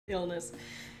illness.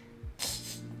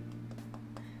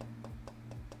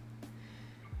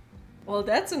 Well,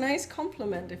 that's a nice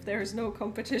compliment if there is no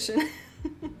competition.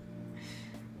 I'm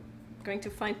going to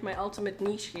find my ultimate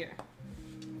niche here.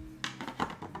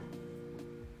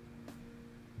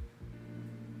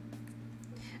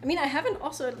 I mean, I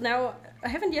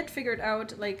haven't yet figured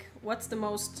out like what's the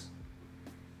most.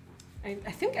 I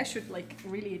think I should like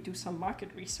really do some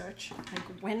market research.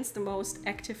 Like when's the most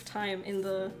active time in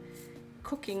the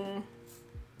cooking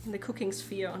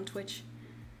sphere on Twitch?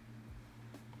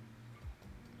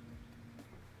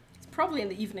 It's probably in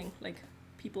the evening, like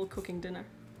people cooking dinner.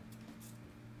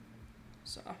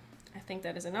 So I think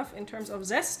that is enough in terms of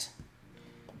zest.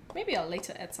 Maybe I'll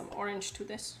later add some orange to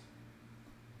this.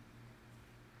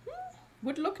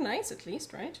 Would look nice at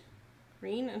least, right?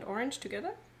 Green and orange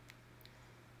together.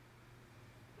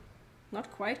 Not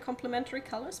quite complementary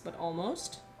colors, but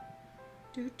almost.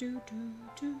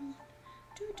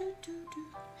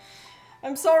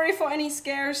 I'm sorry for any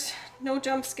scares. No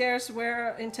jump scares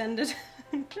were intended.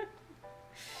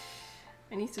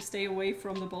 I need to stay away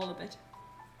from the ball a bit.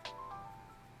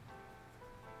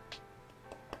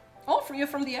 Oh, you're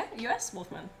from the US,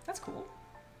 Wolfman. That's cool.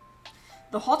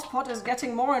 The hot pot is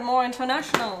getting more and more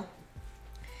international.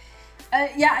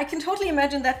 Yeah, I can totally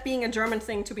imagine that being a German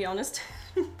thing, to be honest.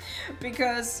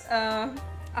 Because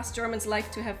us Germans like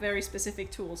to have very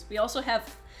specific tools. We also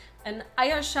have an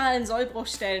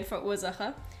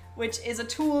Eierschalen-Sollbruchstellenverursacher, which is a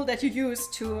tool that you use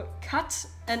to cut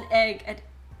an egg at,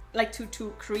 like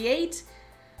to create,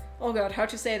 oh god, how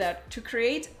to say that? To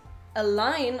create a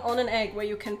line on an egg where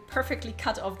you can perfectly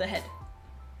cut off the head.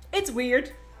 It's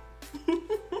weird.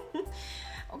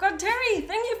 Oh god, Terry,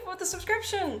 thank you for the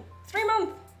subscription. 3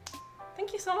 months.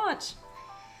 Thank you so much.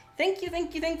 Thank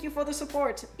you for the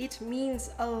support. It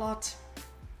means a lot.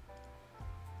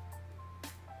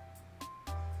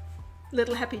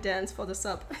 Little happy dance for the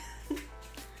sub.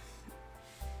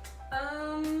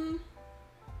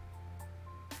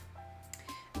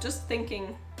 Just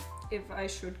thinking if I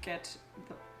should get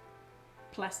the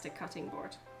plastic cutting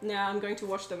board. Nah, I'm going to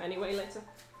wash them anyway later.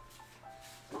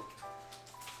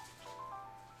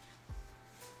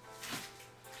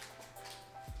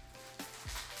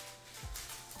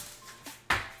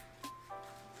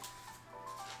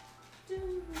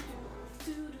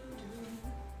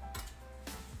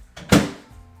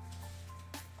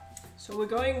 So we're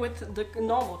going with the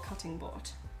normal cutting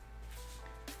board.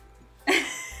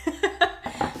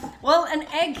 Well, an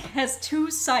egg has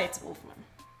 2 sides, Wolfman.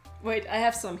 Wait, I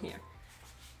have some here.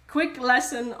 Quick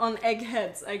lesson on egg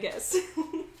heads, I guess.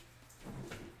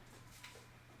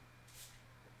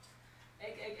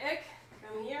 Egg,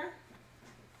 come here.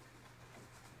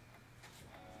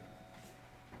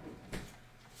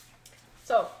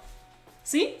 So,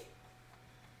 see?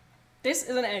 This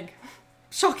is an egg.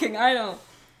 Shocking, I know.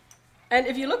 And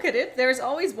if you look at it, there's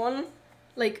always one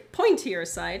like pointier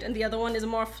side and the other one is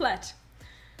more flat.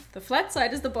 The flat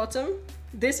side is the bottom.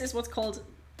 This is what's called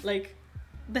like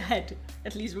the head.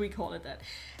 At least we call it that.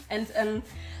 And an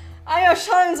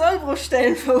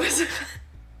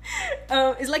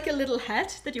Eierschalen-Sollbruchstellenverursacher is like a little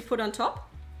hat that you put on top.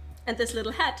 And this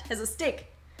little hat has a stick.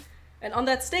 And on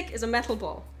that stick is a metal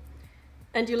ball.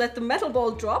 And you let the metal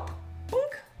ball drop,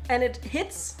 boink, and it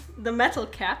hits the metal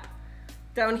cap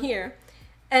down here.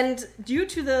 And due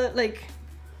to the, like,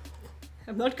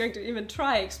 I'm not going to even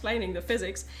try explaining the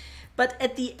physics, but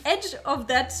at the edge of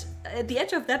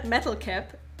that metal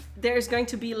cap, there is going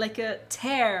to be like a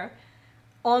tear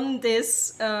on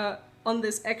this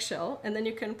eggshell, and then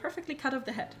you can perfectly cut off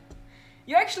the head.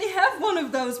 You actually have one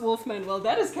of those, Wolfman. Well,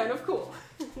 that is kind of cool.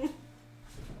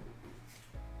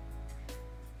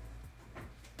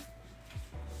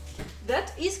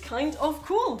 That is kind of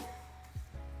cool.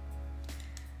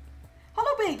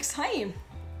 Hello, Bakes. Hi.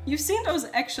 You've seen those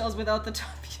eggshells without the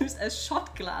top used as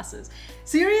shot glasses.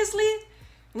 Seriously?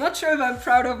 I'm not sure if I'm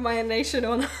proud of my nation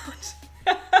or not.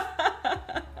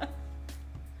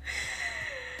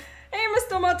 Hey,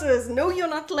 Mr. Mattes. No, you're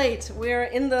not late. We're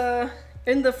in the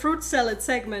fruit salad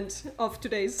segment of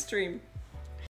today's stream.